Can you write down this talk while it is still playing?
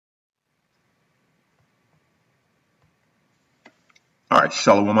All right,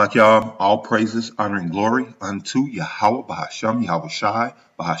 Shalom y'all. All praises, honor, and glory unto Yahweh, Bahasham, Yahweh Shai,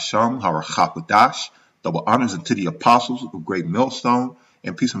 Bahasham, Harachakodash. Double honors unto the apostles of Great Millstone,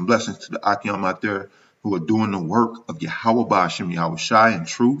 and peace and blessings to the Akim out there who are doing the work of Yahweh, Bahasham, Yahweh Shai in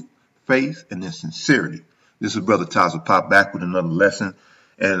truth, faith, and in sincerity. This is Brother Taza Pop back with another lesson.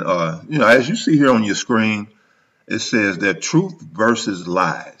 And, as you see here on your screen, it says that truth versus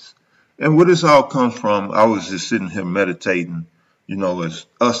lies. And where this all comes from, I was just sitting here meditating. As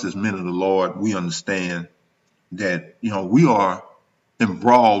us as men of the Lord, we understand that, we are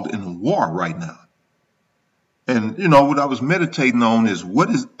embroiled in a war right now. And, what I was meditating on is what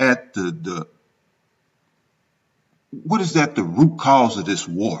is at the root cause of this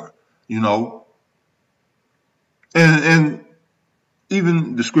war, And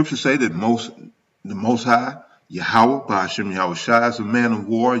even the scriptures say that the Most High, Yahweh, Ba'ashem Yahweh Shai, is a man of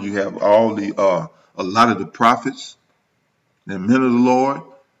war. You have all a lot of the prophets, the men of the Lord,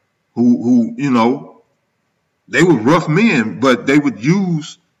 who they were rough men, but they would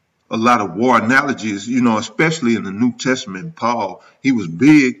use a lot of war analogies, especially in the New Testament. Paul, he was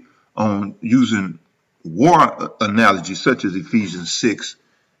big on using war analogies such as Ephesians 6,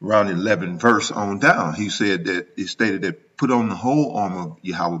 around 11 verse on down. He stated that put on the whole armor of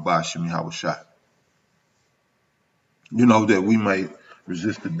Yahweh Ba'ashem Yahweh Shai. That we might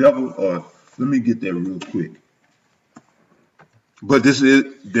resist the devil. Or let me get there real quick. But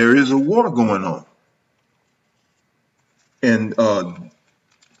there is a war going on. And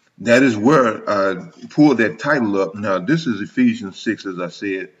that is where I pulled that title up. Now, this is Ephesians 6, as I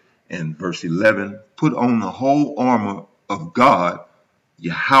said, and verse 11. Put on the whole armor of God,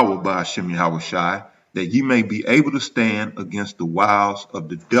 Yahweh Ba'ashem Yahweh Shai, that ye may be able to stand against the wiles of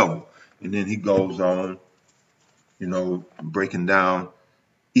the devil. And then he goes on, breaking down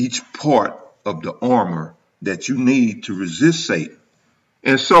each part of the armor that you need to resist Satan.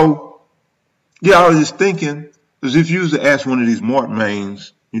 And so, I was just thinking, because if you was to ask one of these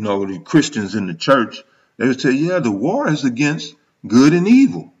Mortmains, the Christians in the church, they would say, the war is against good and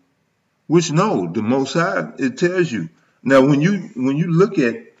evil. Which, no, the Most High, it tells you. Now, when you look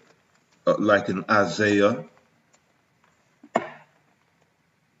at, like in Isaiah,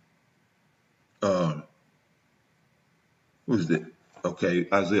 what is it? Okay,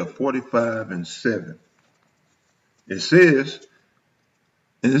 Isaiah 45 and 7. It says,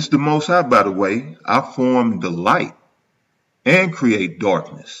 and it's the Most High, by the way, I form the light and create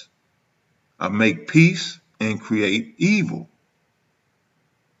darkness. I make peace and create evil.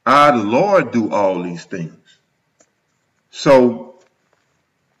 I, the Lord, do all these things. So,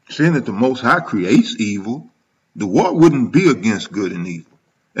 seeing that the Most High creates evil, the war wouldn't be against good and evil.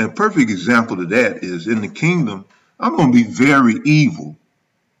 And a perfect example of that is in the kingdom, I'm going to be very evil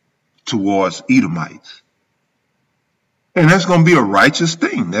towards Edomites. And that's going to be a righteous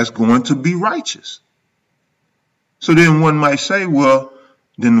thing. That's going to be righteous. So then one might say, well,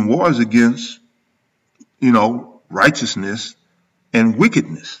 then the war is against, righteousness and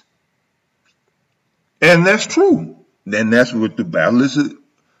wickedness. And that's true. And that's what the battle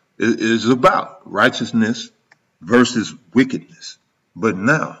is about. Righteousness versus wickedness. But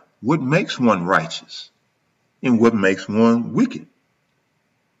now, what makes one righteous? And what makes one wicked?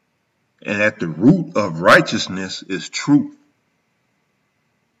 And at the root of righteousness is truth.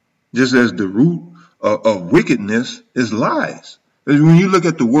 Just as the root of wickedness is lies. When you look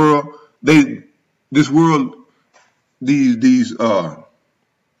at the world, these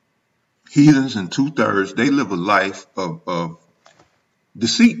heathens and two-thirds, they live a life of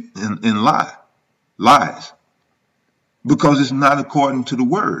deceit and lies. Because it's not according to the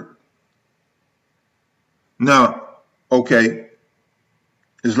word. Now, okay,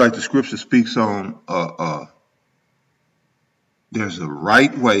 it's like the scripture speaks on, there's a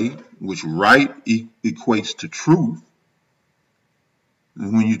right way, which right equates to truth.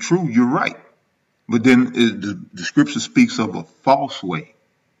 And when you're true, you're right. But then the scripture speaks of a false way.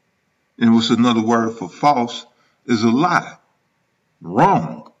 And what's another word for false is a lie,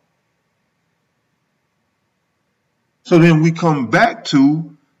 wrong. So then we come back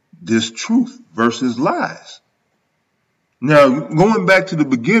to this truth versus lies. Now, going back to the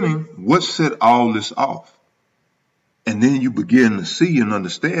beginning, what set all this off? And then you begin to see and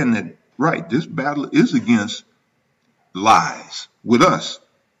understand that, right, this battle is against lies with us.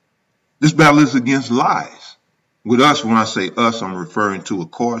 This battle is against lies with us. When I say us, I'm referring to,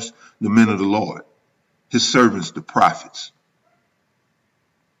 of course, the men of the Lord, his servants, the prophets.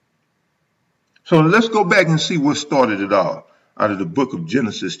 So let's go back and see what started it all out of the book of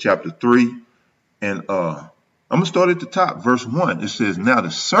Genesis, chapter 3. And I'm going to start at the top, verse 1. It says, now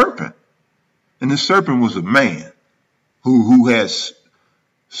the serpent, and the serpent was a man who had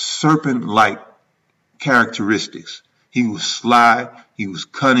serpent-like characteristics. He was sly, he was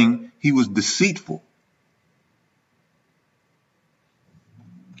cunning, he was deceitful.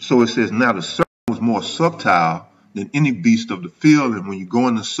 So it says, now the serpent was more subtle than any beast of the field. And when you go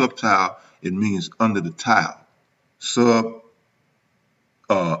into subtle, it means under the tile. Sub,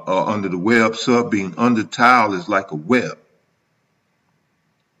 under the web. Sub being under tile is like a web.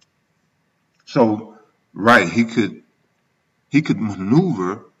 So, right, he could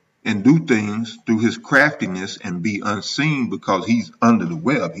maneuver and do things through his craftiness and be unseen because he's under the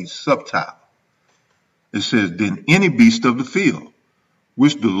web. He's subtile. It says, then any beast of the field,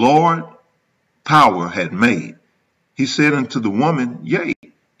 which the Lord power had made. He said unto the woman, yea,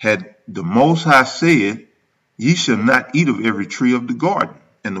 had the Most High said, ye shall not eat of every tree of the garden.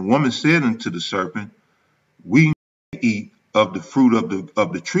 And the woman said unto the serpent, we may eat of the fruit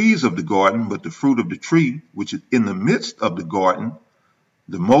of the trees of the garden, but the fruit of the tree which is in the midst of the garden,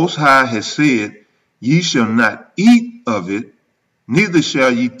 the Most High has said, ye shall not eat of it, neither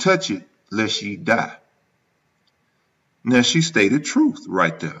shall ye touch it, lest ye die. Now she stated truth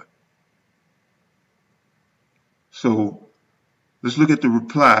right there. So let's look at the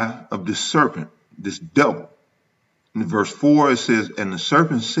reply of this serpent, this devil. In verse 4 it says, and the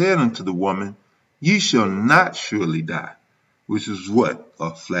serpent said unto the woman, ye shall not surely die. Which is what?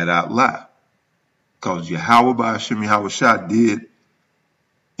 A flat out lie. Because Yahweh Ba'ashem Yahweh Shah did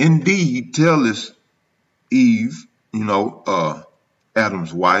indeed tell this Eve,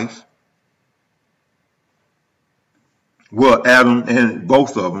 Adam's wife. Well, Adam and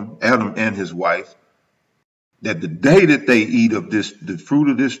both of them, Adam and his wife, that the day that they eat of the fruit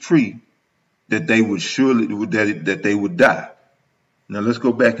of this tree, that they would surely, that they would die. Now let's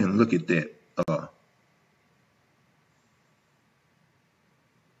go back and look at that.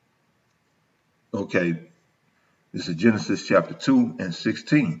 Okay, this is Genesis chapter 2 and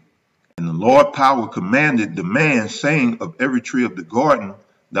 16. And the Lord power commanded the man, saying, of every tree of the garden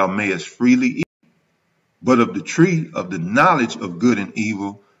thou mayest freely eat, but of the tree of the knowledge of good and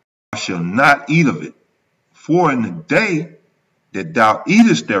evil thou shalt not eat of it. For in the day that thou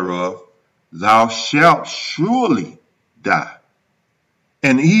eatest thereof, thou shalt surely die.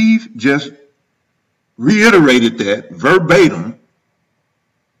 And Eve just reiterated that verbatim,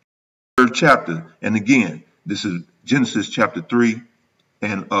 third chapter. And again, this is Genesis chapter 3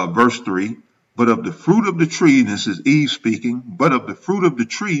 and verse 3. But of the fruit of the tree, this is Eve speaking, but of the fruit of the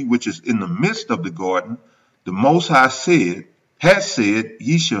tree which is in the midst of the garden, the Most High has said,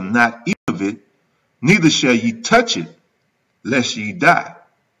 ye shall not eat of it, neither shall ye touch it, lest ye die.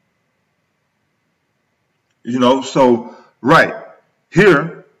 So, right,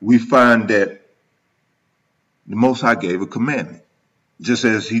 here we find that the Most High gave a commandment. Just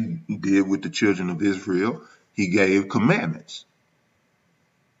as he did with the children of Israel, he gave commandments.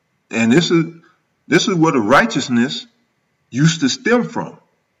 And this is where the righteousness used to stem from,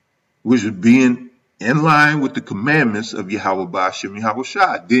 which is being in line with the commandments of Yahweh Ba'ashem Yahweh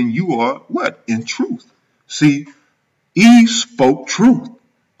Shah. Then you are what? In truth. See, Eve spoke truth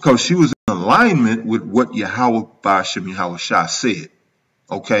because she was in alignment with what Yahweh Ba'ashem Yahweh Shah said.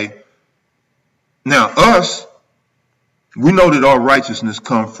 Okay? Now us, we know that our righteousness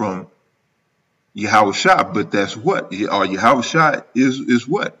comes from Yahweh Shah, but that's what? Our Yahweh Shah is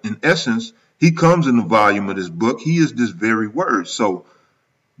what? In essence, he comes in the volume of this book. He is this very word. So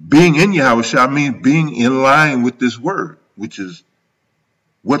being in Yahweh Shah means being in line with this word, which is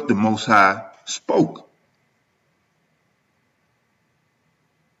what the Most High spoke.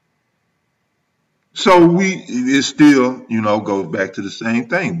 So it still, goes back to the same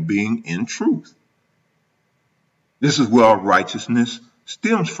thing, being in truth. This is where our righteousness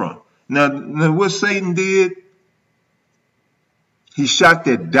stems from. Now what Satan did, he shot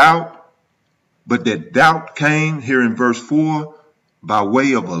that doubt, but that doubt came here in verse 4 by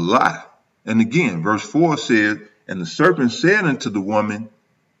way of a lie. And again, verse 4 says, and the serpent said unto the woman,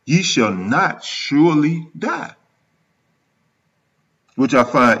 ye shall not surely die. Which I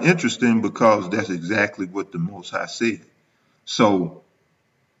find interesting because that's exactly what the Most High said. So,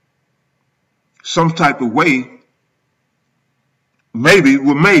 some type of way, maybe, I'm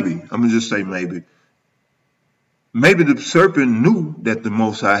going to just say maybe the serpent knew that the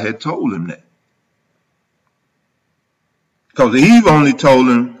Most High had told him that. Because Eve only told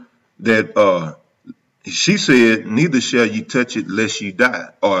him that she said, neither shall ye touch it lest ye die,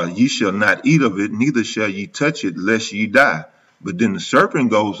 or ye shall not eat of it, neither shall ye touch it lest ye die. But then the serpent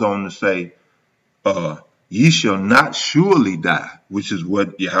goes on to say, ye shall not surely die, which is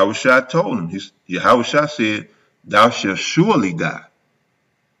what Yahweh Shah told him. Yahweh Shah said, thou shalt surely die.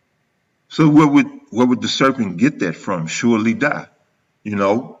 So where would the serpent get that from? Surely die. you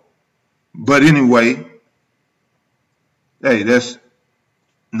know. But anyway, hey, that's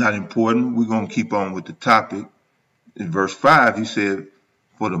not important. We're going to keep on with the topic. In verse 5, he said,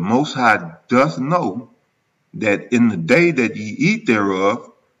 "For the Most High doth know that in the day that ye eat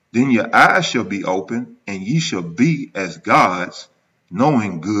thereof, then your eyes shall be opened, and ye shall be as gods,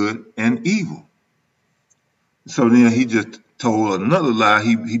 knowing good and evil." So then he just told another lie.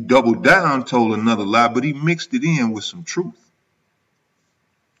 He doubled down, told another lie, but he mixed it in with some truth.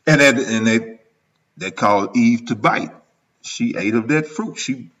 And they called Eve to bite. She ate of that fruit.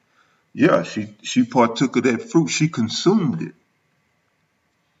 She partook of that fruit. She consumed it.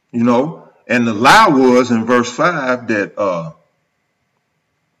 You know, and the lie was in verse 5 that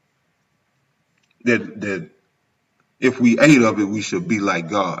that if we ate of it, we should be like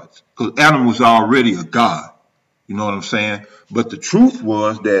gods. Because Adam was already a god. You know what I'm saying? But the truth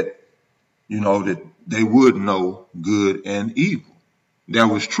was that, you know, that they would know good and evil. That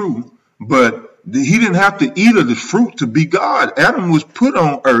was true. But he didn't have to eat of the fruit to be God. Adam was put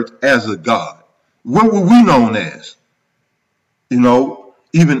on earth as a god. What were we known as? You know,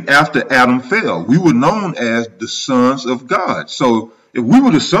 even after Adam fell, we were known as the sons of God. So if we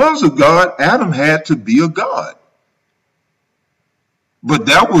were the sons of God, Adam had to be a god. But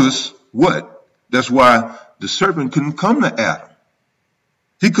that was what? That's why the serpent couldn't come to Adam.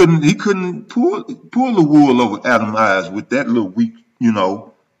 He couldn't pull the wool over Adam's eyes with that little weak, you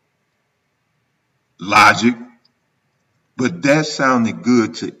know, logic. But that sounded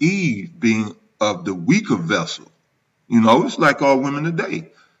good to Eve, being of the weaker vessel. You know, it's like all women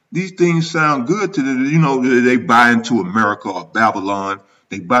today. These things sound good to them. You know, they buy into America or Babylon.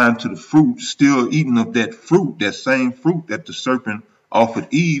 They buy into the fruit, still eating of that fruit, that same fruit that the serpent offered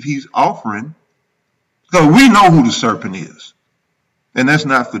Eve. He's offering. So we know who the serpent is. And that's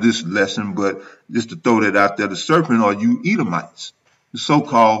not for this lesson, but just to throw that out there. The serpent are you Edomites, the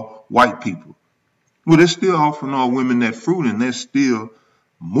so-called white people. Well, they're still offering all women that fruit, and they're still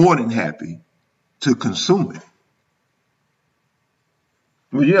more than happy to consume it.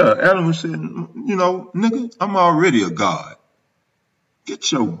 Well, yeah, Adam said, you know, nigga, I'm already a god.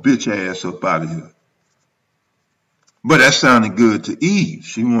 Get your bitch ass up out of here. But that sounded good to Eve.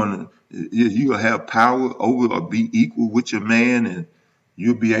 She wanted, you'll have power over or be equal with your man, and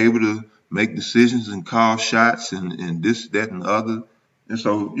you'll be able to make decisions and call shots and this, that, and the other. And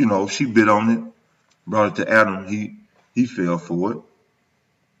so, you know, she bit on it, brought it to Adam. He fell for it.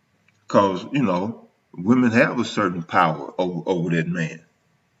 Because, you know, women have a certain power over that man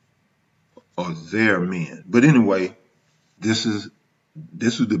or their men. But anyway, this is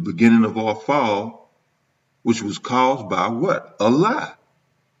the beginning of our fall, which was caused by what? A lie.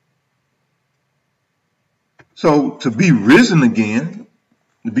 So to be risen again,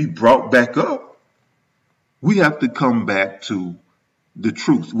 to be brought back up, we have to come back to the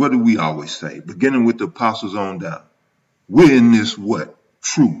truth. What do we always say? Beginning with the apostles on down. We're in this what?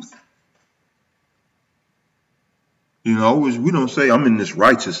 Truth. You know, we don't say I'm in this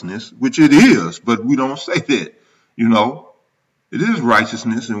righteousness, which it is, but we don't say that. You know, it is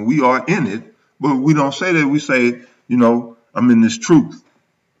righteousness and we are in it, but we don't say that. We say, you know, I'm in this truth.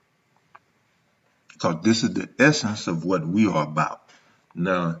 Because this is the essence of what we are about.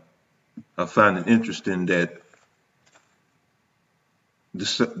 Now, I find it interesting that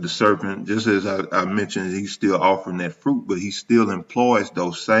the serpent, just as I mentioned, he's still offering that fruit, but he still employs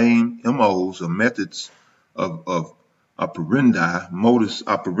those same MOs or methods of operandi, modus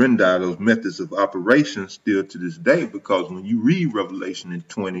operandi, those methods of operation still to this day, because when you read Revelation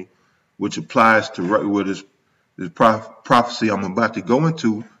 20, which applies to what this prophecy I'm about to go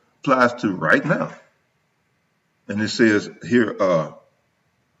into applies to right now. And it says here, all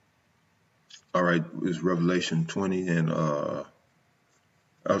right, it's Revelation 20 and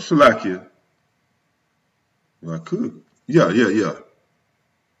Salakia. Well, I could. Yeah.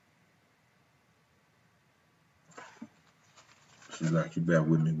 Salakia, bear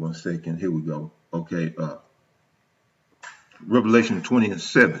with me 1 second. Here we go. Okay. Revelation 20 and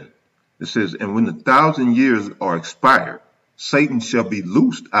 7. It says, and when the 1,000 years are expired, Satan shall be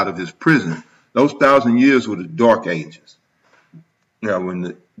loosed out of his prison. Those 1,000 years were the dark ages. Now,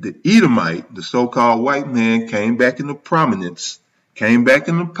 when the Edomite, the so-called white man, came back into prominence, came back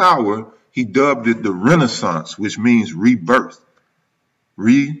into power, he dubbed it the Renaissance, which means rebirth.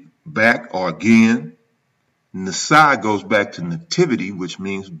 Back or again. Nasai goes back to nativity, which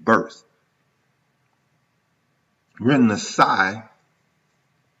means birth. Renasai,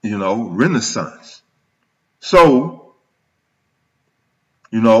 you know, Renaissance. So,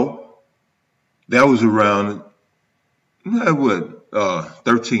 you know, that was around, what,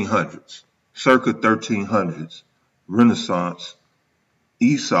 1300s, circa 1300s, Renaissance.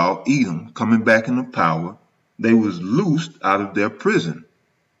 Esau, Edom, coming back into power, they was loosed out of their prison,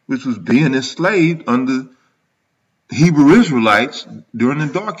 which was being enslaved under Hebrew Israelites during the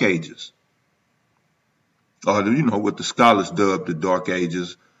Dark Ages, or what the scholars dubbed the Dark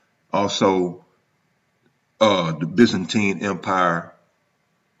Ages. Also, the Byzantine Empire.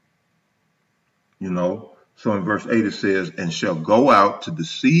 So in verse 8 it says, "And shall go out to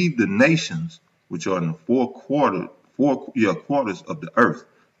deceive the nations which are in the four quarters of the earth,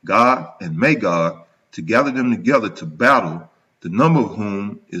 God and Magog, to gather them together to battle, the number of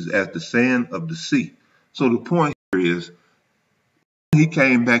whom is as the sand of the sea." So the point here is, when he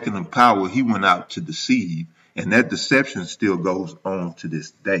came back into power, he went out to deceive, and that deception still goes on to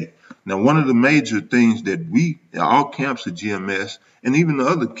this day. Now, one of the major things that all camps of GMS, and even the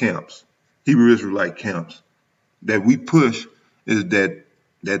other camps, Hebrew Israelite camps, that we push is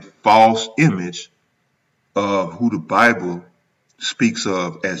that false image of who the Bible speaks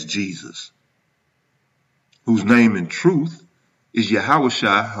of as Jesus, whose name in truth is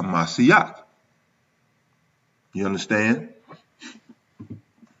Yahushua HaMashiach. You understand?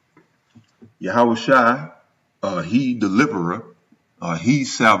 Yahushua, he deliverer, he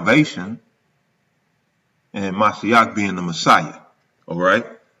salvation, and Mashiach being the Messiah. All right?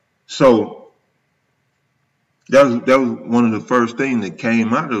 So that was one of the first things that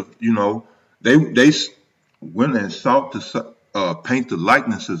came out of, they went and sought to paint the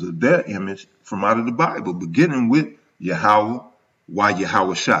likenesses of their image from out of the Bible, beginning with Yahweh,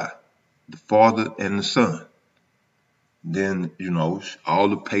 Yahushua, the Father and the Son. Then, all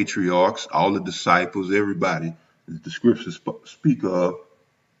the patriarchs, all the disciples, everybody that the scriptures speak of,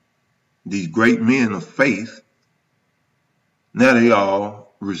 these great men of faith, now they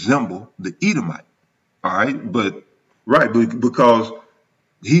all resemble the Edomite. All right, because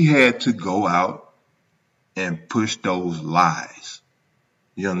he had to go out and push those lies.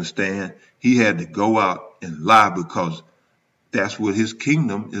 You understand? He had to go out and lie because that's what his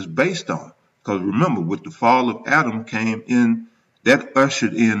kingdom is based on. Because remember, with the fall of Adam came in, that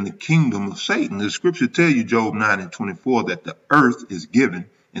ushered in the kingdom of Satan. The scripture tell you, Job 9:24, that the earth is given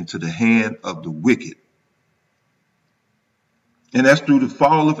into the hand of the wicked. And that's through the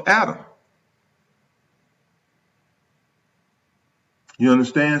fall of Adam. You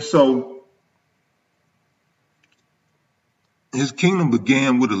understand? So his kingdom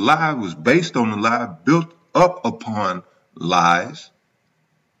began with a lie, was based on a lie, built up upon lies.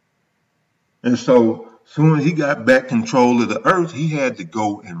 And so soon as he got back control of the earth, he had to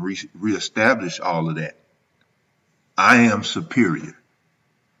go and reestablish all of that. I am superior.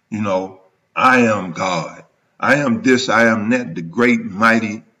 I am God. I am this, I am that, the great,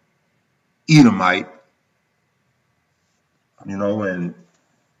 mighty Edomite. And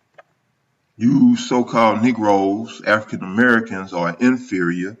you so-called Negroes, African Americans, are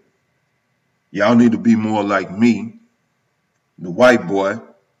inferior. Y'all need to be more like me, the white boy.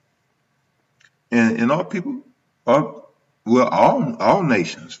 And all people, all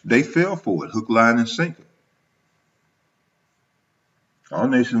nations, they fell for it, hook, line, and sinker. All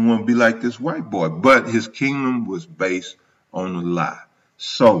nations want to be like this white boy, but his kingdom was based on a lie.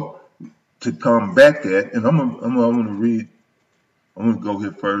 So to combat that, and I'm gonna read. I'm going to go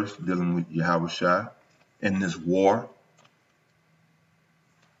here first, dealing with Yahushua and this war.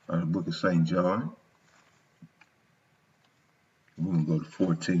 The book of St. John. We're going to go to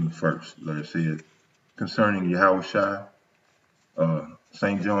 14 first. Let us see it. Concerning Yahushua,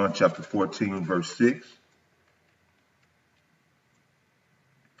 St. John chapter 14, verse 6.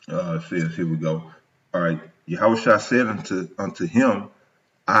 It says, here we go. All right. Yahushua said unto him,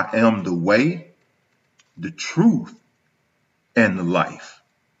 I am the way, the truth, and the life.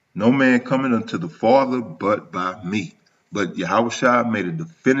 No man cometh unto the Father but by me. But Yahushua made a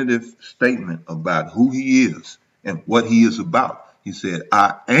definitive statement about who he is and what he is about. He said,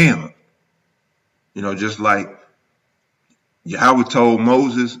 I am. Just like Yahweh told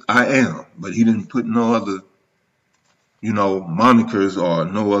Moses, I am. But he didn't put no other, monikers or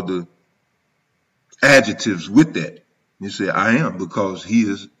no other adjectives with that. He said, I am, because he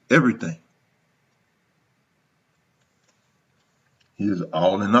is everything. He is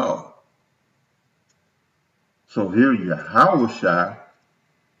all in all. So here Yahushua,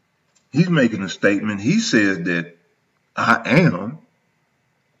 he's making a statement. He says that I am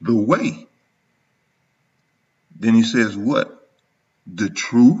the way. Then he says what? The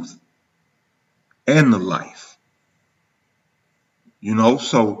truth and the life.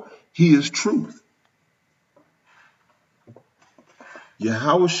 So he is truth.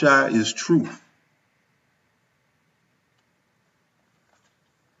 Yahushua is truth.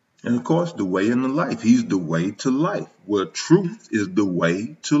 And of course, the way and the life. He's the way to life. Well, truth is the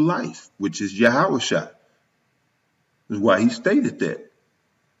way to life, which is Yahushua. That's why he stated that.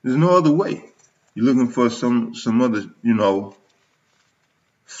 There's no other way. You're looking for some other,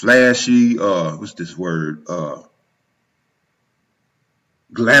 flashy, what's this word?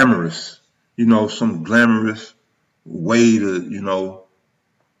 Glamorous, some glamorous way to,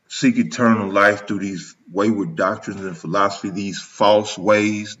 seek eternal life through these wayward doctrines and philosophy, these false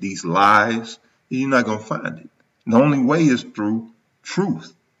ways, these lies. You're not going to find it. The only way is through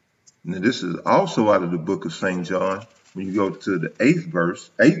truth. Now, this is also out of the book of St. John. When you go to the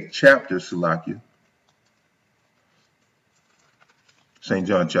 8th chapter, Salakia, St.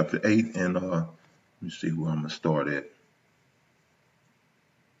 John chapter 8, and let me see where I'm going to start at.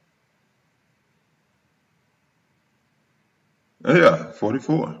 Yeah,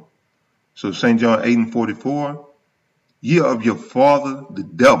 44. So St. John 8 and 44, ye are of your father the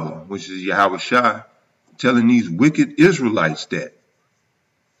devil, which is Yahushua, telling these wicked Israelites that.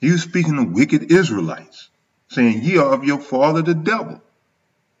 He was speaking to wicked Israelites, saying, ye are of your father the devil.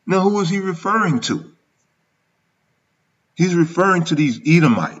 Now, who is he referring to? He's referring to these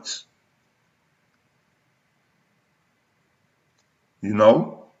Edomites.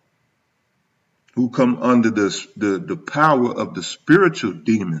 Who come under the power of the spiritual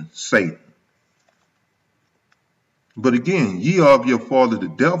demon, Satan. But again, ye are of your father the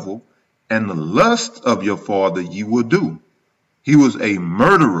devil, and the lust of your father ye will do. He was a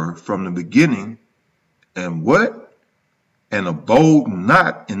murderer from the beginning, and what? And abode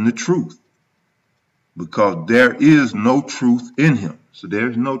not in the truth, because there is no truth in him. So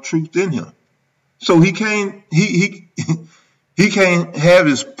there's no truth in him. So he can't have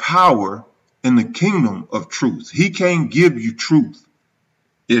his power in the kingdom of truth. He can't give you truth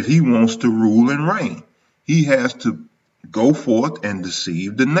if he wants to rule and reign. He has to go forth and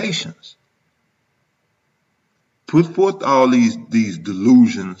deceive the nations. Put forth all these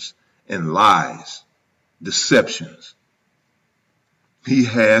delusions and lies, deceptions. He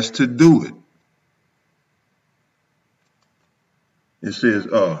has to do it. It says,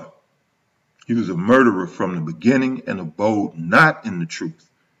 he was a murderer from the beginning and abode not in the truth,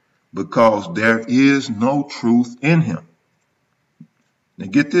 because there is no truth in him. Now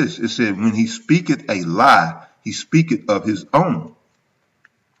get this. It said, when he speaketh a lie, he speaketh of his own.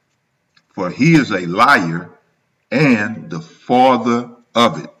 For he is a liar and the father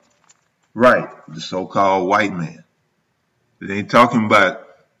of it. Right, the so-called white man. It ain't talking about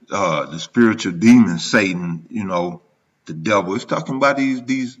the spiritual demon, Satan, the devil. It's talking about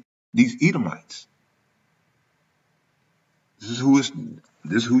these Edomites. This is who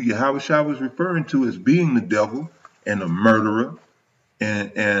Yahushua was referring to as being the devil and a murderer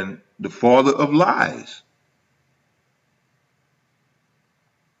and the father of lies.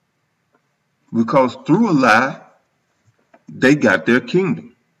 Because through a lie, they got their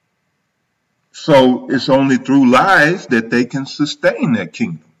kingdom. So it's only through lies that they can sustain their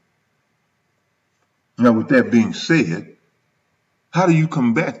kingdom. Now, with that being said, how do you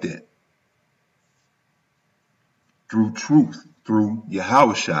combat that? Through truth, through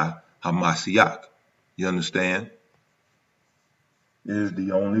Yahushua HaMashiach. You understand? It is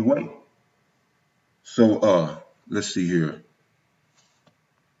the only way. So, let's see here.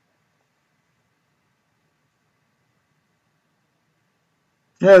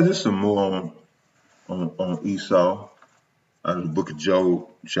 Yeah, there's some more on Esau out of the book of Job,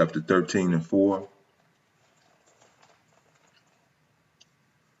 chapter 13 and 4.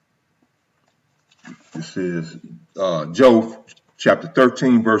 It says, Job chapter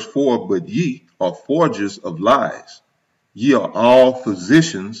 13, verse 4, but ye are forgers of lies. Ye are all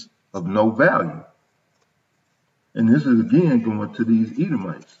physicians of no value. And this is again going to these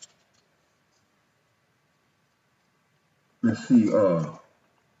Edomites. Let's see.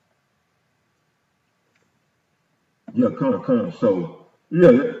 Yeah, come on. So, yeah,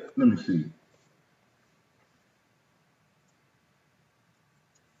 let me see.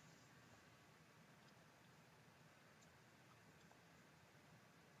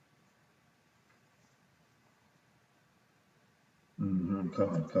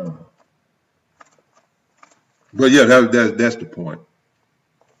 Come on. But yeah, that's the point.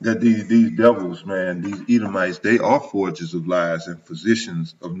 That these devils, man, these Edomites, they are forgers of lies and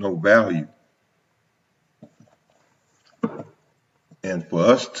physicians of no value. And for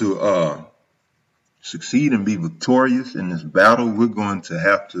us to succeed and be victorious in this battle, we're going to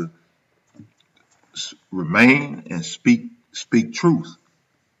have to remain and speak truth.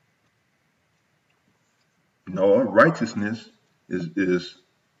 Our righteousness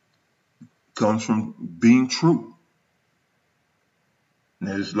comes from being true.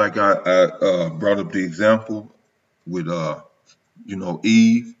 Now, it's like I brought up the example with,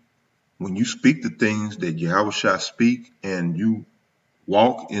 Eve. When you speak the things that Yahweh shall speak and you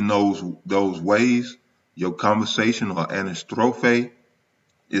walk in those ways, your conversation or anastrophe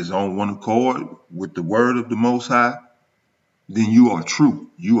is on one accord with the word of the Most High, then you are true.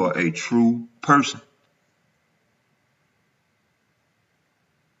 You are a true person.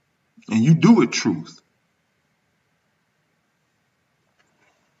 And you do it truth.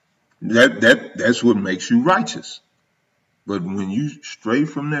 That's what makes you righteous. But when you stray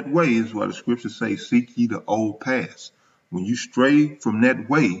from that way, is why the scriptures say, seek ye the old paths. When you stray from that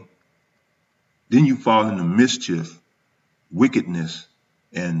way, then you fall into mischief, wickedness,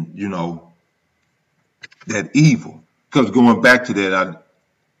 and, that evil. Because going back to that, I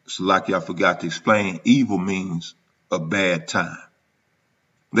forgot to explain, evil means a bad time.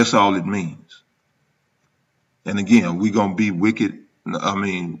 That's all it means. And again, we going to be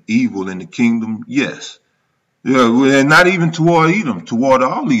evil in the kingdom? Yes. Yeah, and not even toward Edom, toward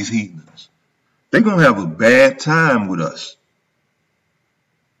all these heathens. They're going to have a bad time with us.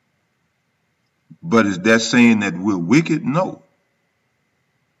 But is that saying that we're wicked? No.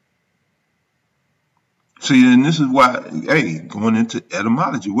 See, and this is why, going into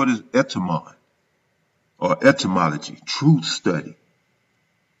etymology, what is etymon? Or etymology, truth study.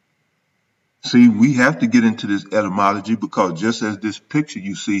 See, we have to get into this etymology because just as this picture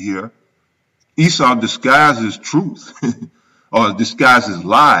you see here, Esau disguises truth or disguises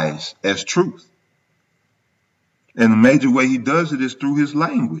lies as truth. And the major way he does it is through his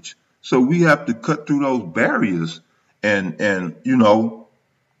language. So we have to cut through those barriers and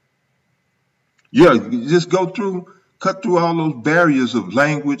just cut through all those barriers of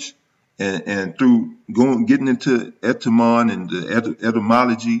language and through getting into etymon and the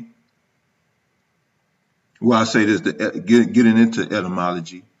etymology. Well, I say this, getting into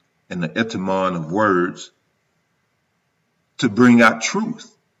etymology and the etymon of words to bring out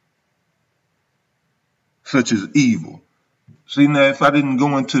truth, such as evil. See, now, if I didn't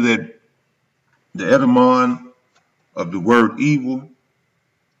go into the etymon of the word evil,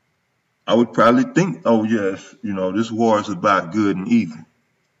 I would probably think, oh, yes, this war is about good and evil.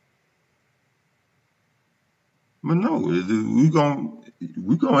 But no,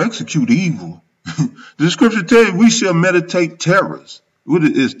 we're gonna execute evil. The scripture tells you we shall meditate terrors.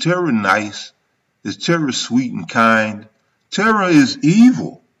 Is terror nice? Is terror sweet and kind? Terror is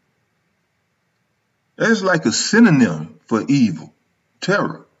evil. That's like a synonym for evil.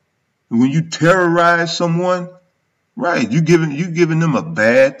 Terror. When you terrorize someone, right, you giving them a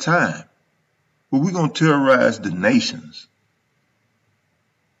bad time. Well, we're gonna terrorize the nations.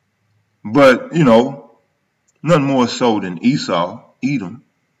 But, none more so than Esau, Edom.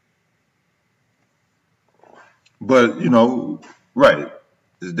 But, right,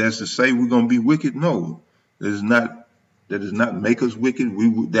 that's to say we're going to be wicked? No, that does not make us wicked.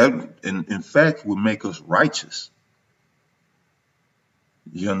 In fact, would make us righteous.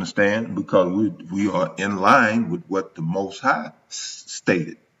 You understand? Because we are in line with what the Most High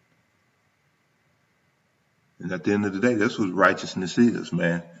stated. And at the end of the day, that's what righteousness is,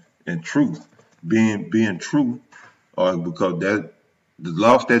 man. And truth, being true, because the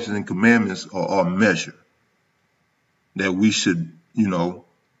law, statutes, and commandments are our measure that we should, be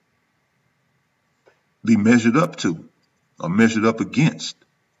measured up to or measured up against.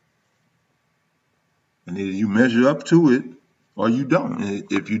 And either you measure up to it or you don't.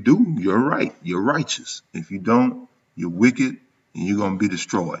 And if you do, you're right. You're righteous. If you don't, you're wicked and you're going to be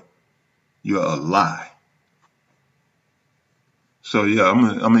destroyed. You're a lie. So, yeah, I'm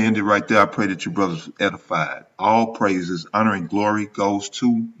going to end it right there. I pray that you brothers are edified. All praises, honor, and glory goes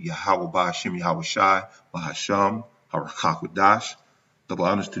to Yahweh Ba'ashem Yahweh Shai, Bahasham, Harachakwadash. Double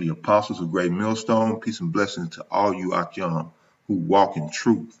honors to the apostles of Great Millstone. Peace and blessings to all you Akyam who walk in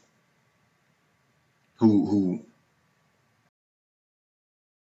truth, who